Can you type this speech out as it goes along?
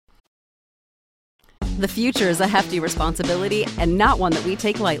The future is a hefty responsibility and not one that we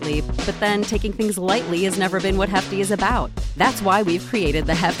take lightly, but then taking things lightly has never been what Hefty is about. That's why we've created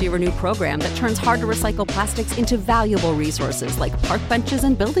the Hefty Renew program that turns hard-to-recycle plastics into valuable resources like park benches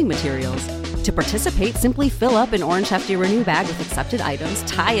and building materials. To participate, simply fill up an orange Hefty Renew bag with accepted items,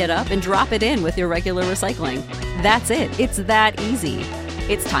 tie it up, and drop it in with your regular recycling. That's it. It's that easy.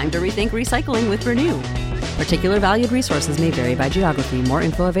 It's time to rethink recycling with Renew. Particular valued resources may vary by geography. More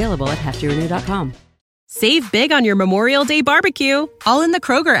info available at heftyrenew.com. Save big on your Memorial Day barbecue, all in the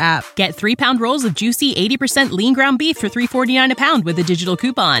Kroger app. Get 3-pound rolls of juicy 80% lean ground beef for $3.49 a pound with a digital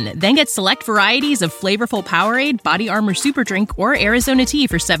coupon. Then get select varieties of flavorful Powerade, Body Armor Super Drink, or Arizona tea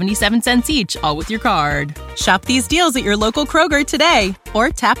for 77 cents each, all with your card. Shop these deals at your local Kroger today, or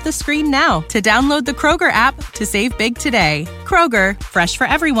tap the screen now to download the Kroger app to save big today. Kroger, fresh for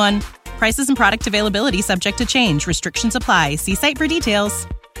everyone. Prices and product availability subject to change. Restrictions apply. See site for details.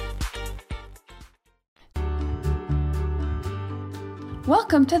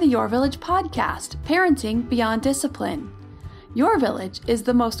 Welcome to the Your Village podcast, Parenting Beyond Discipline. Your Village is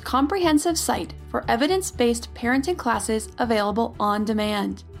the most comprehensive site for evidence-based parenting classes available on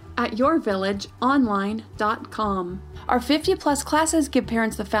demand at yourvillageonline.com. Our 50-plus classes give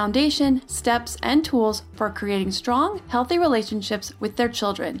parents the foundation, steps, and tools for creating strong, healthy relationships with their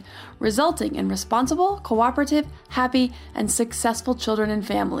children, resulting in responsible, cooperative, happy, and successful children and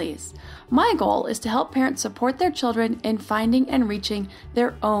families. My goal is to help parents support their children in finding and reaching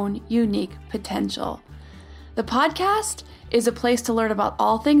their own unique potential. The podcast is a place to learn about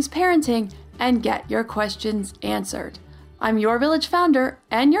all things parenting and get your questions answered. I'm Your Village founder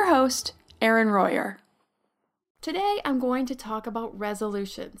and your host, Erin Royer. Today, I'm going to talk about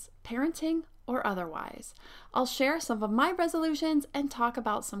resolutions, parenting or otherwise. I'll share some of my resolutions and talk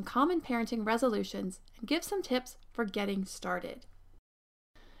about some common parenting resolutions and give some tips for getting started.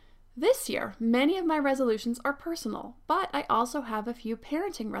 This year, many of my resolutions are personal, but I also have a few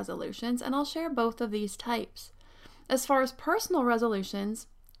parenting resolutions, and I'll share both of these types. As far as personal resolutions,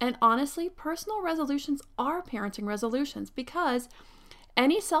 and honestly, personal resolutions are parenting resolutions because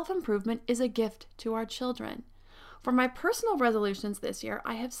any self-improvement is a gift to our children. For my personal resolutions this year,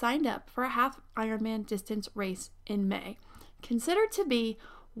 I have signed up for a half Ironman distance race in May, considered to be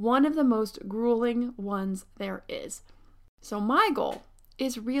one of the most grueling ones there is. So my goal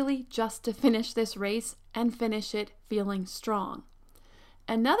is really just to finish this race and finish it feeling strong.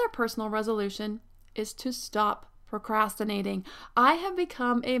 Another personal resolution is to stop procrastinating. I have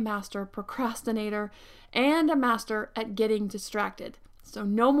become a master procrastinator and a master at getting distracted. So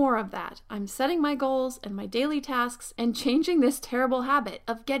no more of that. I'm setting my goals and my daily tasks and changing this terrible habit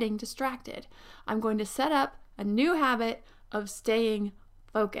of getting distracted. I'm going to set up a new habit of staying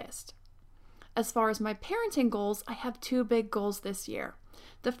focused. As far as my parenting goals, I have two big goals this year.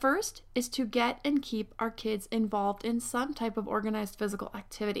 The first is to get and keep our kids involved in some type of organized physical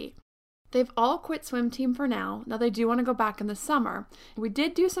activity. They've all quit swim team for now. Now they do want to go back in the summer. We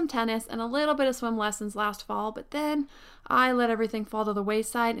did do some tennis and a little bit of swim lessons last fall, but then I let everything fall to the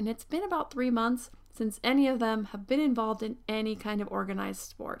wayside, and it's been about 3 months since any of them have been involved in any kind of organized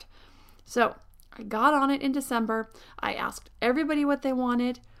sport. So I got on it in December. I asked everybody what they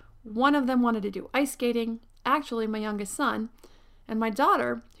wanted. One of them wanted to do ice skating, actually my youngest son, and my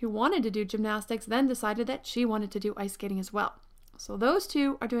daughter, who wanted to do gymnastics, then decided that she wanted to do ice skating as well. So those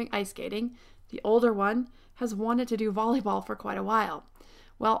two are doing ice skating. The older one has wanted to do volleyball for quite a while.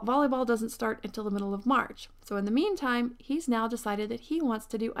 Well, volleyball doesn't start until the middle of March. So in the meantime, he's now decided that he wants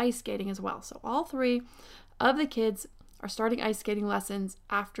to do ice skating as well. So all three of the kids are starting ice skating lessons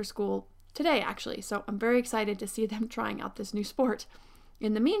after school today, actually. So I'm very excited to see them trying out this new sport.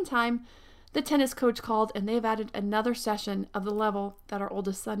 In the meantime, the tennis coach called and they've added another session of the level that our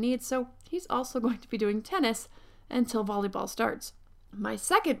oldest son needs. So he's also going to be doing tennis until volleyball starts. My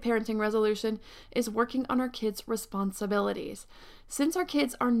second parenting resolution is working on our kids' responsibilities. Since our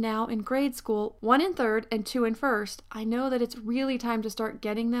kids are now in grade school, 1 in 3rd and 2 in 1st, I know that it's really time to start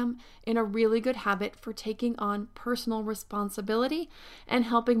getting them in a really good habit for taking on personal responsibility and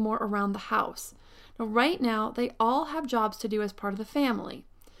helping more around the house. Now, right now, they all have jobs to do as part of the family.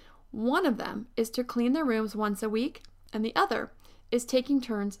 One of them is to clean their rooms once a week, and the other is taking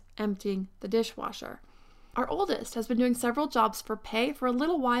turns emptying the dishwasher. Our oldest has been doing several jobs for pay for a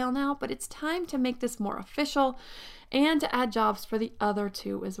little while now, but it's time to make this more official and to add jobs for the other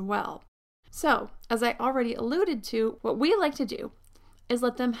two as well. So, as I already alluded to, what we like to do is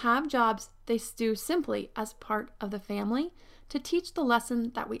let them have jobs they do simply as part of the family to teach the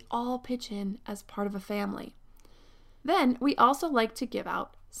lesson that we all pitch in as part of a family. Then we also like to give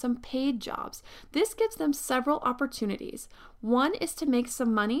out some paid jobs. This gives them several opportunities. One is to make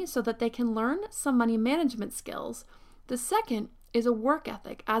some money so that they can learn some money management skills. The second is a work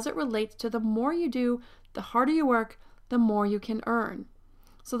ethic as it relates to the more you do, the harder you work, the more you can earn.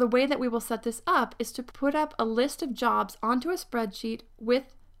 So the way that we will set this up is to put up a list of jobs onto a spreadsheet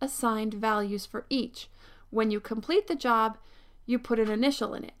with assigned values for each. When you complete the job, you put an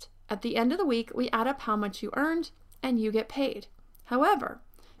initial in it. At the end of the week, we add up how much you earned and you get paid. However,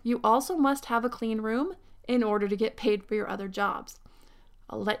 you also must have a clean room in order to get paid for your other jobs.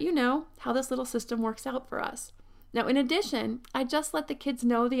 I'll let you know how this little system works out for us. Now, in addition, I just let the kids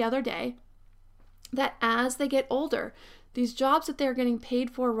know the other day that as they get older, these jobs that they're getting paid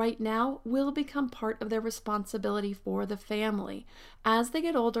for right now will become part of their responsibility for the family. As they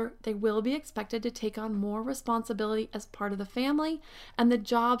get older, they will be expected to take on more responsibility as part of the family, and the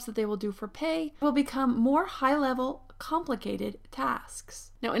jobs that they will do for pay will become more high-level, complicated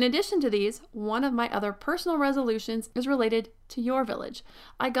tasks. Now, in addition to these, one of my other personal resolutions is related to your village.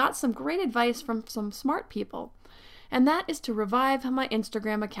 I got some great advice from some smart people, and that is to revive my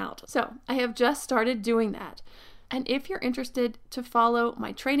Instagram account. So I have just started doing that. And if you're interested to follow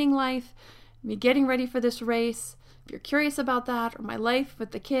my training life, me getting ready for this race, if you're curious about that, or my life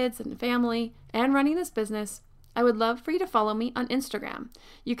with the kids and family and running this business, I would love for you to follow me on Instagram.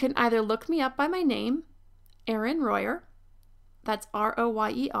 You can either look me up by my name, Erin Royer, that's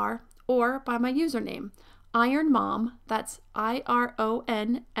R-O-Y-E-R, or by my username, Iron Mom, that's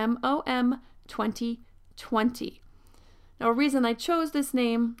IRONMOM 2020. Now, a reason I chose this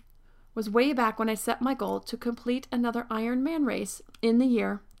name was way back when I set my goal to complete another Ironman race in the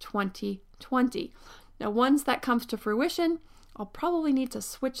year 2020. Now, once that comes to fruition, I'll probably need to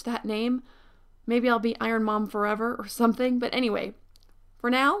switch that name. Maybe I'll be Iron Mom forever or something. But anyway, for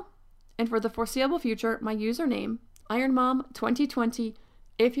now and for the foreseeable future, my username, Iron Mom 2020,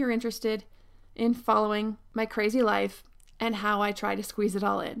 if you're interested in following my crazy life and how I try to squeeze it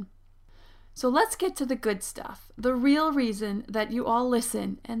all in. So let's get to the good stuff, the real reason that you all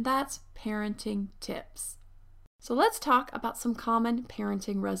listen, and that's parenting tips. So let's talk about some common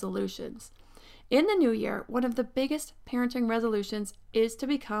parenting resolutions. In the new year, one of the biggest parenting resolutions is to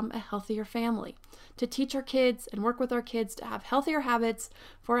become a healthier family, to teach our kids and work with our kids to have healthier habits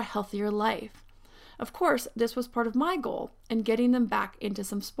for a healthier life. Of course, this was part of my goal in getting them back into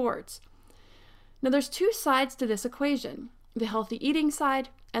some sports. Now, there's two sides to this equation, the healthy eating side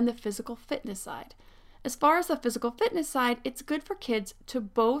and the physical fitness side. As far as the physical fitness side, it's good for kids to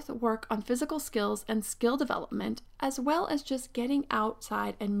both work on physical skills and skill development, as well as just getting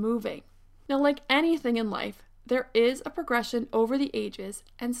outside and moving. Now, like anything in life, there is a progression over the ages,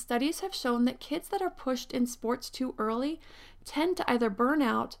 and studies have shown that kids that are pushed in sports too early tend to either burn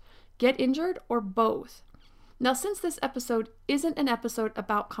out, get injured, or both. Now, since this episode isn't an episode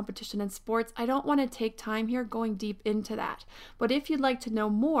about competition in sports, I don't want to take time here going deep into that. But if you'd like to know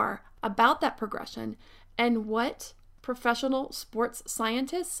more about that progression and what professional sports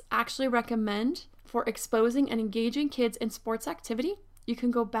scientists actually recommend for exposing and engaging kids in sports activity, you can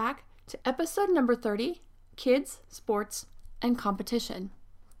go back to episode number 30, Kids, Sports, and Competition.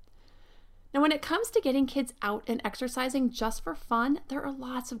 Now, when it comes to getting kids out and exercising just for fun, there are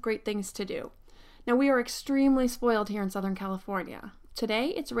lots of great things to do. Now, we are extremely spoiled here in Southern California. Today,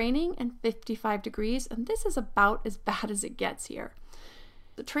 it's raining and 55 degrees, and this is about as bad as it gets here.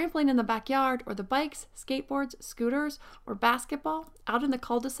 The trampoline in the backyard, or the bikes, skateboards, scooters, or basketball out in the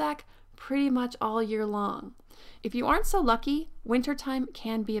cul-de-sac pretty much all year long. If you aren't so lucky, wintertime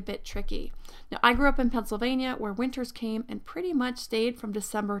can be a bit tricky. Now, I grew up in Pennsylvania where winters came and pretty much stayed from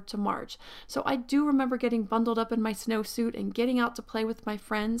December to March. So I do remember getting bundled up in my snowsuit and getting out to play with my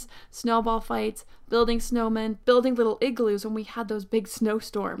friends, snowball fights, building snowmen, building little igloos when we had those big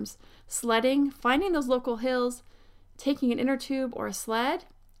snowstorms, sledding, finding those local hills, taking an inner tube or a sled,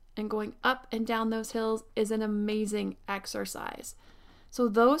 and going up and down those hills is an amazing exercise. So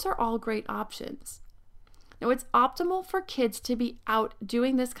those are all great options. Now, it's optimal for kids to be out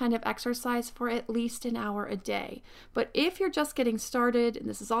doing this kind of exercise for at least an hour a day. But if you're just getting started and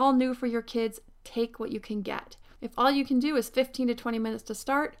this is all new for your kids, take what you can get. If all you can do is 15 to 20 minutes to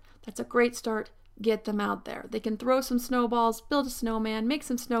start, that's a great start. Get them out there. They can throw some snowballs, build a snowman, make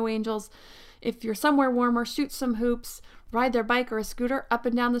some snow angels. If you're somewhere warmer, shoot some hoops, ride their bike or a scooter up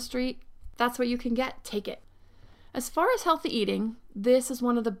and down the street. That's what you can get. Take it. As far as healthy eating, this is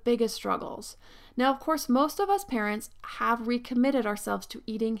one of the biggest struggles. Now, of course, most of us parents have recommitted ourselves to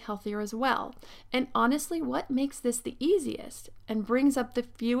eating healthier as well. And honestly, what makes this the easiest and brings up the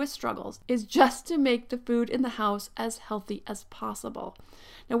fewest struggles is just to make the food in the house as healthy as possible.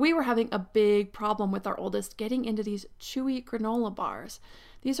 Now, we were having a big problem with our oldest getting into these chewy granola bars.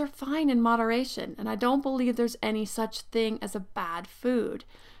 These are fine in moderation, and I don't believe there's any such thing as a bad food.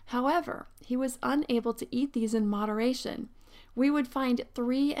 However, he was unable to eat these in moderation. We would find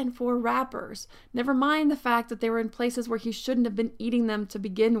 3 and 4 wrappers, never mind the fact that they were in places where he shouldn't have been eating them to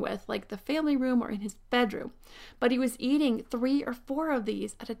begin with, like the family room or in his bedroom. But he was eating 3 or 4 of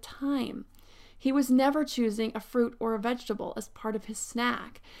these at a time. He was never choosing a fruit or a vegetable as part of his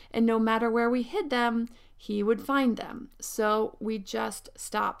snack, and no matter where we hid them, he would find them. So we just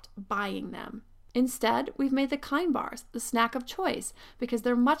stopped buying them. Instead, we've made the Kind bars the snack of choice because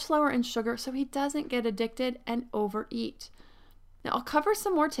they're much lower in sugar, so he doesn't get addicted and overeat. Now, I'll cover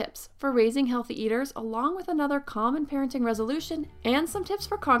some more tips for raising healthy eaters along with another common parenting resolution and some tips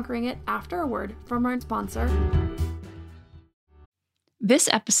for conquering it after a word from our sponsor. This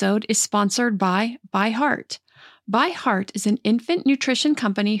episode is sponsored by ByHeart. ByHeart is an infant nutrition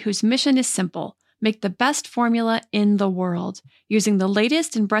company whose mission is simple: make the best formula in the world. Using the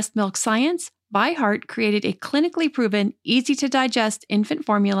latest in breast milk science, ByHeart created a clinically proven, easy-to-digest infant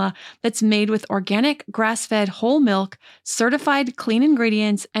formula that's made with organic, grass-fed whole milk, certified clean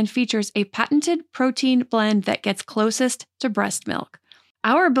ingredients, and features a patented protein blend that gets closest to breast milk.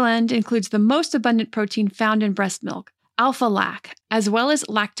 Our blend includes the most abundant protein found in breast milk, alpha-lac, as well as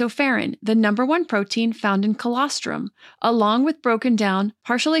lactoferrin, the #1 protein found in colostrum, along with broken down,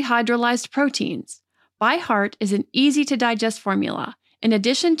 partially hydrolyzed proteins. ByHeart is an easy-to-digest formula. In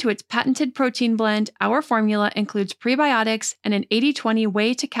addition to its patented protein blend, our formula includes prebiotics and an 80-20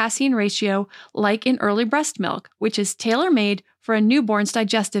 whey to casein ratio like in early breast milk, which is tailor-made for a newborn's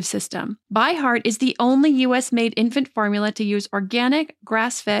digestive system. ByHeart is the only U.S.-made infant formula to use organic,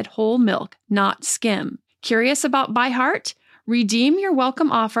 grass-fed whole milk, not skim. Curious about ByHeart? Redeem your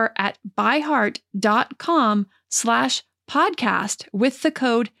welcome offer at byheart.com/podcast with the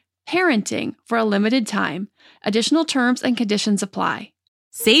code PARENTING for a limited time. Additional terms and conditions apply.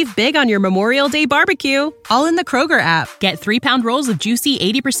 Save big on your Memorial Day barbecue, all in the Kroger app. Get 3-pound rolls of juicy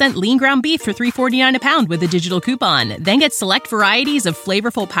 80% lean ground beef for $3.49 a pound with a digital coupon. Then get select varieties of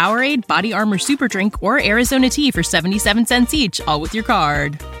flavorful Powerade, Body Armor Super Drink, or Arizona tea for 77 cents each, all with your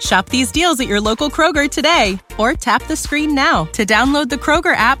card. Shop these deals at your local Kroger today, or tap the screen now to download the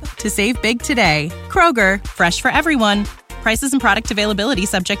Kroger app to save big today. Kroger, fresh for everyone. Prices and product availability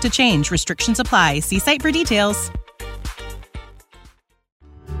subject to change. Restrictions apply. See site for details.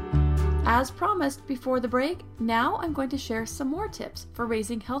 As promised before the break, now I'm going to share some more tips for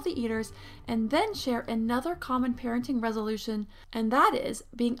raising healthy eaters and then share another common parenting resolution, and that is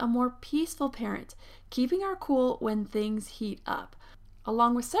being a more peaceful parent, keeping our cool when things heat up,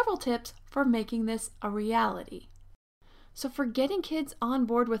 along with several tips for making this a reality. So for getting kids on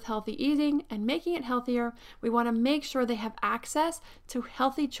board with healthy eating and making it healthier, we want to make sure they have access to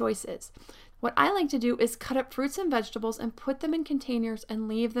healthy choices. What I like to do is cut up fruits and vegetables and put them in containers and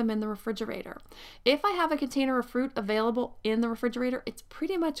leave them in the refrigerator. If I have a container of fruit available in the refrigerator, it's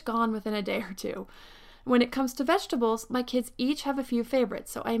pretty much gone within a day or two. When it comes to vegetables, my kids each have a few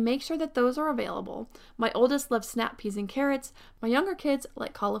favorites, so I make sure that those are available. My oldest loves snap peas and carrots. My younger kids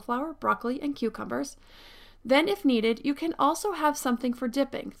like cauliflower, broccoli, and cucumbers. Then, if needed, you can also have something for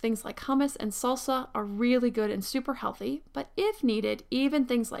dipping. Things like hummus and salsa are really good and super healthy, but if needed, even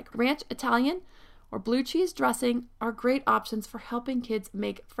things like ranch Italian or blue cheese dressing are great options for helping kids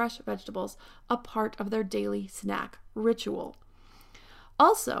make fresh vegetables a part of their daily snack ritual.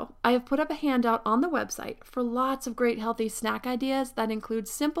 Also, I have put up a handout on the website for lots of great healthy snack ideas that include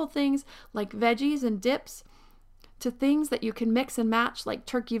simple things like veggies and dips, to things that you can mix and match like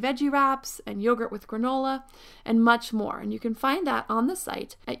turkey veggie wraps and yogurt with granola and much more. And you can find that on the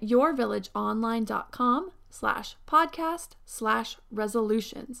site at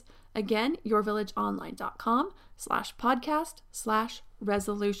yourvillageonline.com/podcast/resolutions. Again,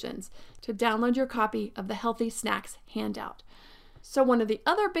 yourvillageonline.com/podcast/resolutions to download your copy of the Healthy Snacks handout. So one of the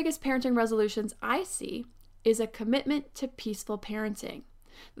other biggest parenting resolutions I see is a commitment to peaceful parenting.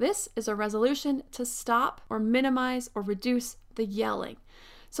 This is a resolution to stop or minimize or reduce the yelling.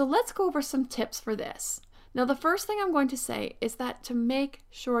 So let's go over some tips for this. Now, the first thing I'm going to say is that to make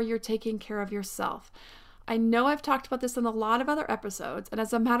sure you're taking care of yourself. I know I've talked about this in a lot of other episodes, and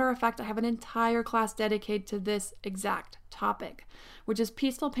as a matter of fact, I have an entire class dedicated to this exact topic, which is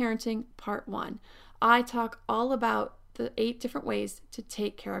Peaceful Parenting Part 1. I talk all about the 8 different ways to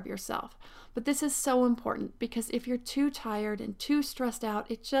take care of yourself. But this is so important because if you're too tired and too stressed out,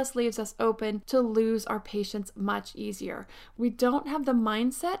 it just leaves us open to lose our patience much easier. We don't have the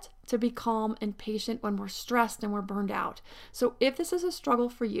mindset to be calm and patient when we're stressed and we're burned out. So if this is a struggle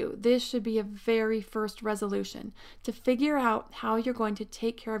for you, this should be a very first resolution to figure out how you're going to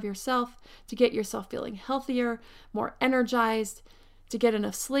take care of yourself, to get yourself feeling healthier, more energized, to get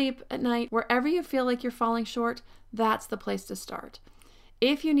enough sleep at night. Wherever you feel like you're falling short, that's the place to start.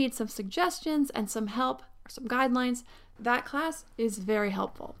 If you need some suggestions and some help or some guidelines, that class is very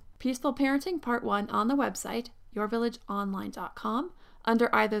helpful. Peaceful Parenting Part 1 on the website, yourvillageonline.com,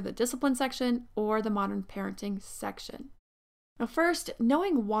 under either the discipline section or the modern parenting section. Now first,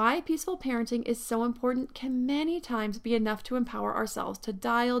 knowing why peaceful parenting is so important can many times be enough to empower ourselves to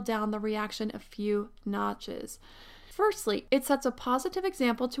dial down the reaction a few notches. Firstly, it sets a positive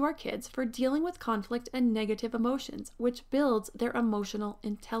example to our kids for dealing with conflict and negative emotions, which builds their emotional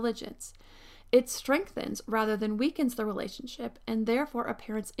intelligence. It strengthens rather than weakens the relationship and therefore a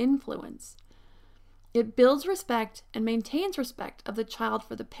parent's influence. It builds respect and maintains respect of the child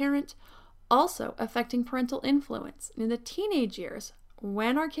for the parent, also affecting parental influence. In the teenage years,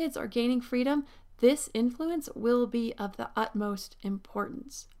 when our kids are gaining freedom, this influence will be of the utmost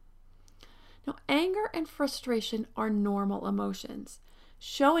importance. Now, anger and frustration are normal emotions.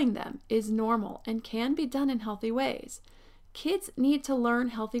 Showing them is normal and can be done in healthy ways. Kids need to learn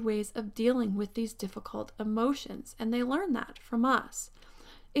healthy ways of dealing with these difficult emotions, and they learn that from us.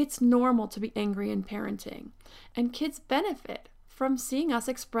 It's normal to be angry in parenting, and kids benefit from seeing us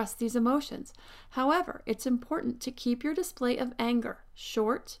express these emotions. However, it's important to keep your display of anger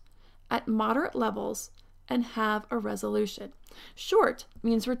short, at moderate levels, and have a resolution. Short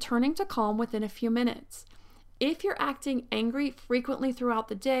means returning to calm within a few minutes. If you're acting angry frequently throughout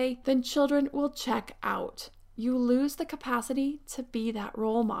the day, then children will check out. You lose the capacity to be that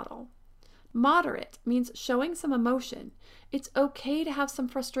role model. Moderate means showing some emotion. It's okay to have some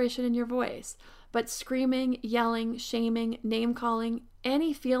frustration in your voice, but screaming, yelling, shaming, name-calling,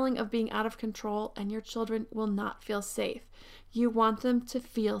 any feeling of being out of control, and your children will not feel safe. You want them to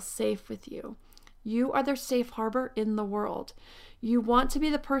feel safe with you. You are their safe harbor in the world. You want to be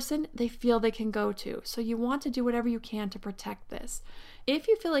the person they feel they can go to, so you want to do whatever you can to protect this. If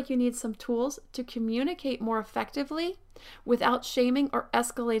you feel like you need some tools to communicate more effectively without shaming or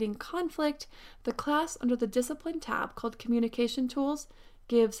escalating conflict, the class under the Discipline tab called Communication Tools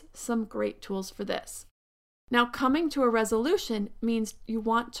gives some great tools for this. Now, coming to a resolution means you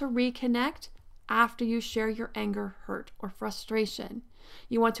want to reconnect after you share your anger, hurt, or frustration.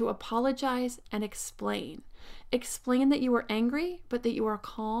 You want to apologize and explain. Explain that you were angry, but that you are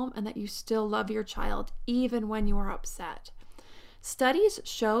calm and that you still love your child even when you are upset. Studies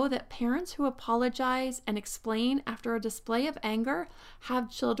show that parents who apologize and explain after a display of anger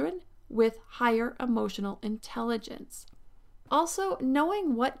have children with higher emotional intelligence. Also,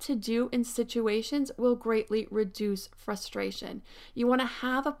 knowing what to do in situations will greatly reduce frustration. You want to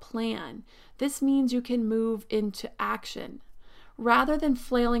have a plan. This means you can move into action, rather than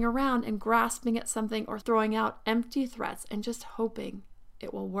flailing around and grasping at something or throwing out empty threats and just hoping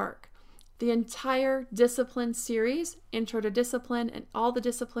it will work. The entire Discipline series, Intro to Discipline, and all the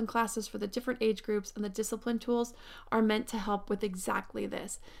discipline classes for the different age groups and the discipline tools are meant to help with exactly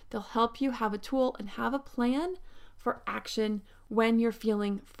this. They'll help you have a tool and have a plan for action when you're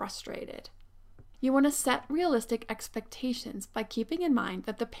feeling frustrated. You want to set realistic expectations by keeping in mind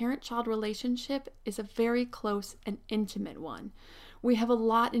that the parent-child relationship is a very close and intimate one. We have a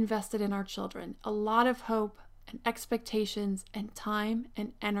lot invested in our children, a lot of hope and expectations and time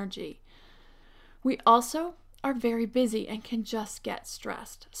and energy. We also are very busy and can just get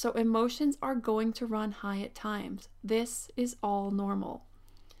stressed, so emotions are going to run high at times. This is all normal.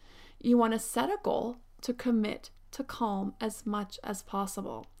 You want to set a goal to commit to calm as much as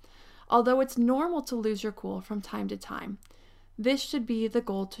possible. Although it's normal to lose your cool from time to time, this should be the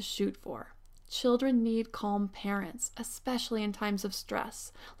goal to shoot for. Children need calm parents, especially in times of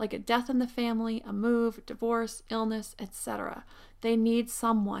stress, like a death in the family, a move, divorce, illness, etc. They need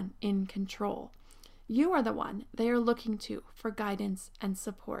someone in control. You are the one they are looking to for guidance and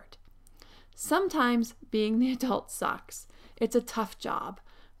support. Sometimes being the adult sucks. It's a tough job,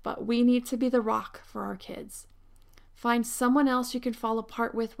 but we need to be the rock for our kids. Find someone else you can fall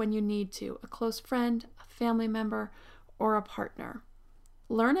apart with when you need to, a close friend, a family member, or a partner.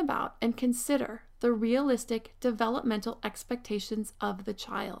 Learn about and consider the realistic developmental expectations of the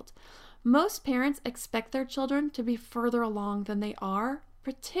child. Most parents expect their children to be further along than they are,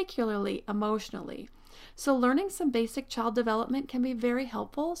 particularly emotionally. So learning some basic child development can be very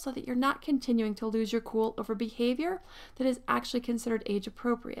helpful so that you're not continuing to lose your cool over behavior that is actually considered age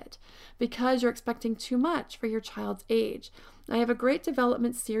appropriate because you're expecting too much for your child's age. I have a great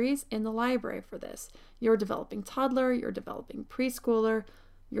development series in the library for this. You're developing toddler, you're developing preschooler,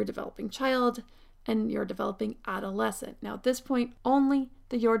 you're developing child, and You're Developing Adolescent. Now, at this point, only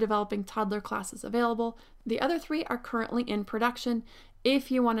the You're Developing Toddler class is available. The other 3 are currently in production.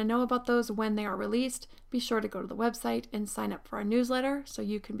 If you want to know about those when they are released, be sure to go to the website and sign up for our newsletter so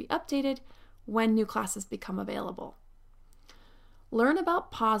you can be updated when new classes become available. Learn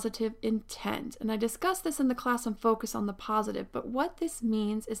about positive intent. And I discussed this in the class on Focus on the Positive, but what this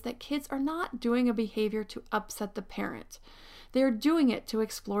means is that kids are not doing a behavior to upset the parent. They are doing it to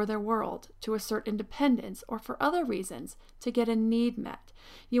explore their world, to assert independence, or for other reasons, to get a need met.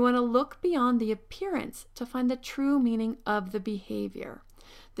 You want to look beyond the appearance to find the true meaning of the behavior.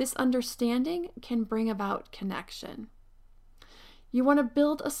 This understanding can bring about connection. You want to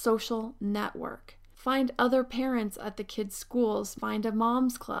build a social network. Find other parents at the kids' schools. Find a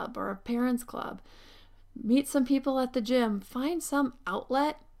mom's club or a parents' club. Meet some people at the gym. Find some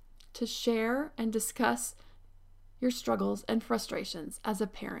outlet to share and discuss your struggles and frustrations as a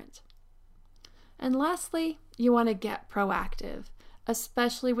parent. And lastly, you want to get proactive,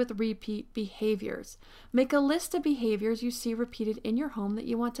 especially with repeat behaviors. Make a list of behaviors you see repeated in your home that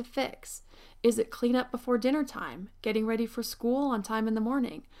you want to fix. Is it clean up before dinner time? Getting ready for school on time in the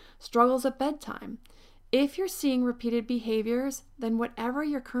morning? Struggles at bedtime? If you're seeing repeated behaviors, then whatever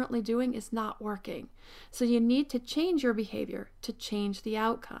you're currently doing is not working. So you need to change your behavior to change the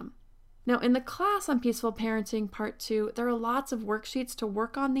outcome. Now, in the class on Peaceful Parenting Part 2, there are lots of worksheets to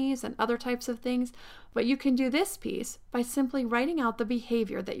work on these and other types of things, but you can do this piece by simply writing out the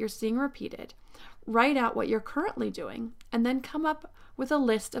behavior that you're seeing repeated, write out what you're currently doing, and then come up with a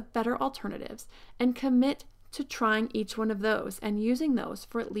list of better alternatives and commit to trying each one of those and using those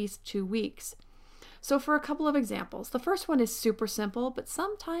for at least 2 weeks. So for a couple of examples, the first one is super simple, but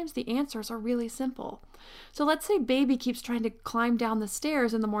sometimes the answers are really simple. So let's say baby keeps trying to climb down the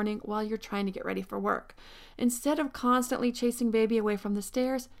stairs in the morning while you're trying to get ready for work. Instead of constantly chasing baby away from the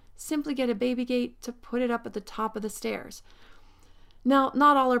stairs, simply get a baby gate to put it up at the top of the stairs. Now,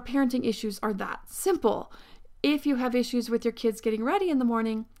 not all our parenting issues are that simple. If you have issues with your kids getting ready in the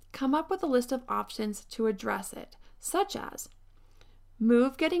morning, come up with a list of options to address it, such as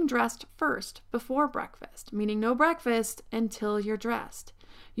move getting dressed first before breakfast, meaning no breakfast until you're dressed.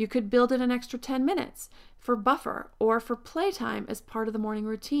 You could build in an extra 10 minutes for buffer or for playtime as part of the morning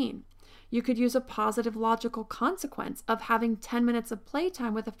routine. You could use a positive logical consequence of having 10 minutes of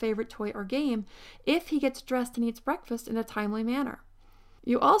playtime with a favorite toy or game if he gets dressed and eats breakfast in a timely manner.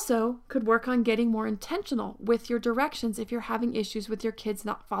 You also could work on getting more intentional with your directions if you're having issues with your kids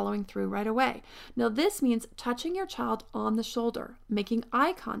not following through right away. Now, this means touching your child on the shoulder, making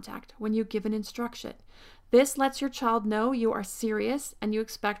eye contact when you give an instruction. This lets your child know you are serious and you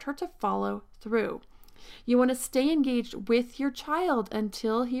expect her to follow through. You want to stay engaged with your child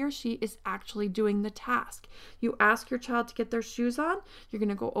until he or she is actually doing the task. You ask your child to get their shoes on, you're going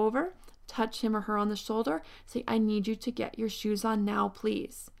to go over, touch him or her on the shoulder, say, I need you to get your shoes on now,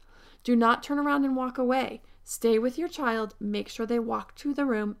 please. Do not turn around and walk away. Stay with your child, make sure they walk to the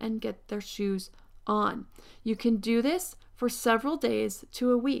room and get their shoes on. You can do this for several days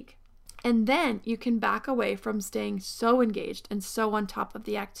to a week. And then you can back away from staying so engaged and so on top of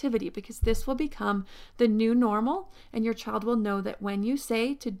the activity, because this will become the new normal and your child will know that when you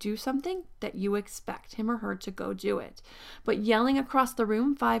say to do something that you expect him or her to go do it. But yelling across the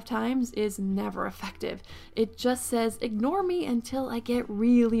room 5 times is never effective. It just says, ignore me until I get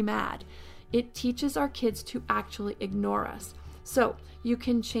really mad. It teaches our kids to actually ignore us. So you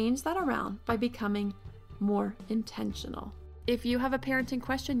can change that around by becoming more intentional. If you have a parenting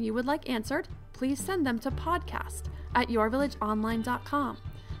question you would like answered, please send them to podcast@yourvillageonline.com.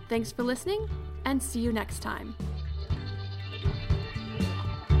 Thanks for listening, and see you next time.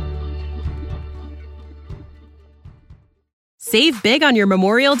 Save big on your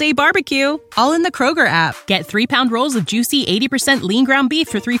Memorial Day barbecue, all in the Kroger app. Get 3-pound rolls of juicy 80% lean ground beef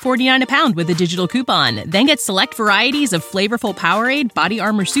for $3.49 a pound with a digital coupon. Then get select varieties of flavorful Powerade, Body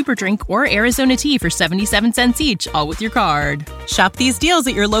Armor Super Drink, or Arizona tea for 77 cents each, all with your card. Shop these deals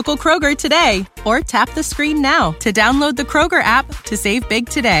at your local Kroger today, or tap the screen now to download the Kroger app to save big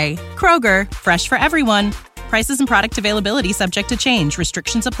today. Kroger, fresh for everyone. Prices and product availability subject to change.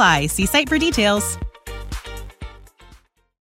 Restrictions apply. See site for details.